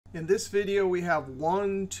In this video, we have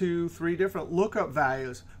 1, 2, 3 different lookup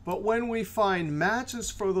values. But when we find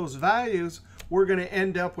matches for those values, we're going to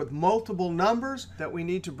end up with multiple numbers that we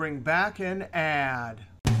need to bring back and add.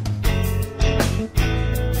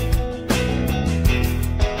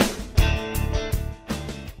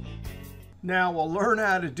 Now, we'll learn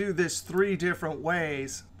how to do this 3 different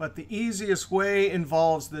ways. But the easiest way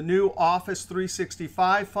involves the new Office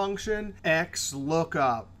 365 function,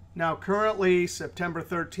 XLOOKUP. Now, currently, September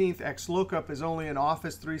 13th, XLOOKUP is only an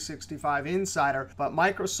Office 365 Insider. But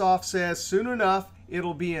Microsoft says soon enough,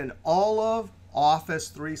 it'll be in all of Office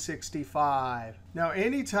 365. Now,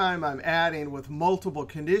 anytime I'm adding with multiple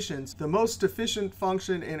conditions, the most efficient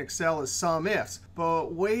function in Excel is SUMIFS.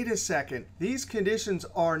 But wait a second. These conditions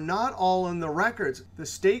are not all in the records. The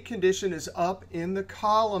state condition is up in the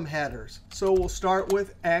column headers. So we'll start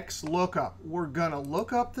with XLOOKUP. We're going to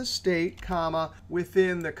look up the state, comma,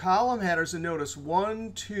 within the column headers. And notice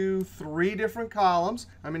 1, 2, 3 different columns.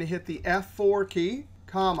 I'm going to hit the F4 key.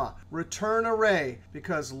 Comma, return array.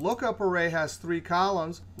 Because lookup array has 3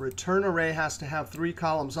 columns, return array has to have 3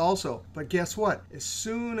 columns also. But guess what? As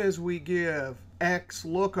soon as we give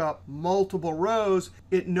XLOOKUP multiple rows,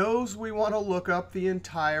 it knows we want to look up the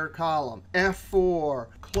entire column. F4,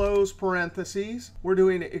 close parentheses. We're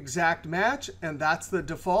doing exact match, and that's the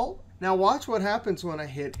default. Now watch what happens when I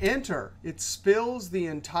hit Enter. It spills the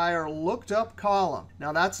entire looked up column.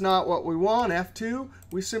 Now that's not what we want, F2.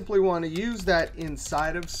 We simply want to use that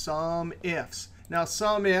inside of SUMIFS. Now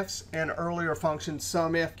SUMIFS and earlier functions,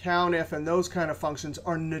 SUMIF, COUNTIF, and those kind of functions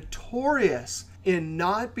are notorious in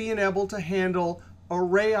not being able to handle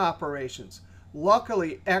array operations.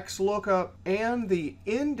 Luckily, XLOOKUP and the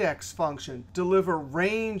index function deliver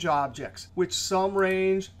range objects, which sum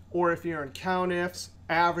range, or if you're in COUNTIFs,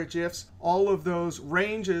 average ifs, all of those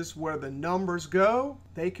ranges where the numbers go,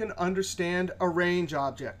 they can understand a range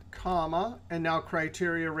object, comma, and now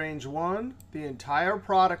criteria range 1, the entire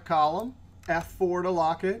product column, F4 to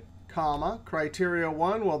lock it, comma, criteria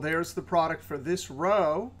 1, well, there's the product for this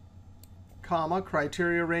row, comma,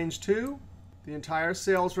 criteria range 2, the entire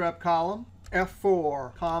sales rep column,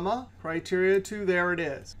 F4, comma, criteria 2, there it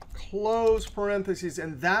is. Close parentheses,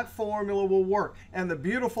 and that formula will work. And the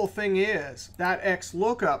beautiful thing is that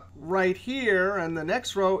XLOOKUP right here and the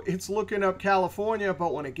next row, it's looking up California,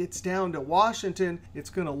 but when it gets down to Washington, it's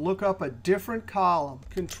going to look up a different column.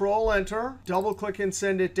 Control-Enter, double-click and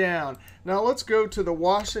send it down. Now let's go to the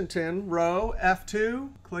Washington row, F2,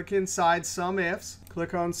 click inside SUMIFS,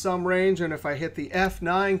 click on Sum Range, and if I hit the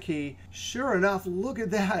F9 key, sure enough, look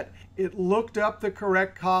at that. It looked up the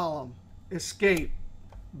correct column. Escape.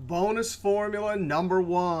 Bonus formula number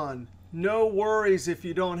 1. No worries if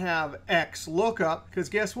you don't have XLOOKUP, because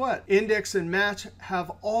guess what? Index and match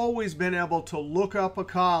have always been able to look up a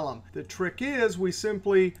column. The trick is we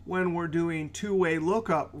simply, when we're doing two-way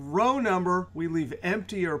lookup, row number, we leave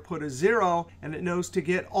empty or put a 0, and it knows to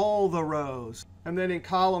get all the rows. And then in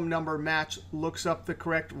column number, match looks up the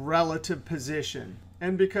correct relative position.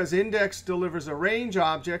 And because index delivers a range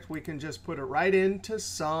object, we can just put it right into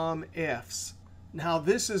SUMIFS. Now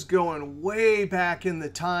this is going way back in the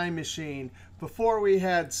time machine. Before we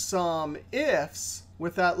had SUMIFS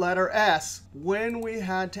with that letter S, when we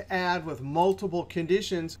had to add with multiple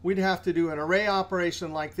conditions, we'd have to do an array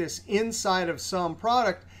operation like this inside of some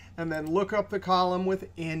product and then look up the column with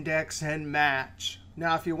index and match.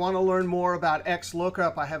 Now, if you want to learn more about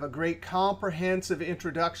XLOOKUP, I have a great comprehensive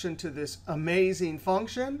introduction to this amazing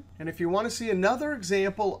function. And if you want to see another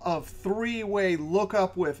example of 3-way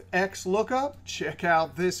lookup with XLOOKUP, check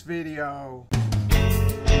out this video.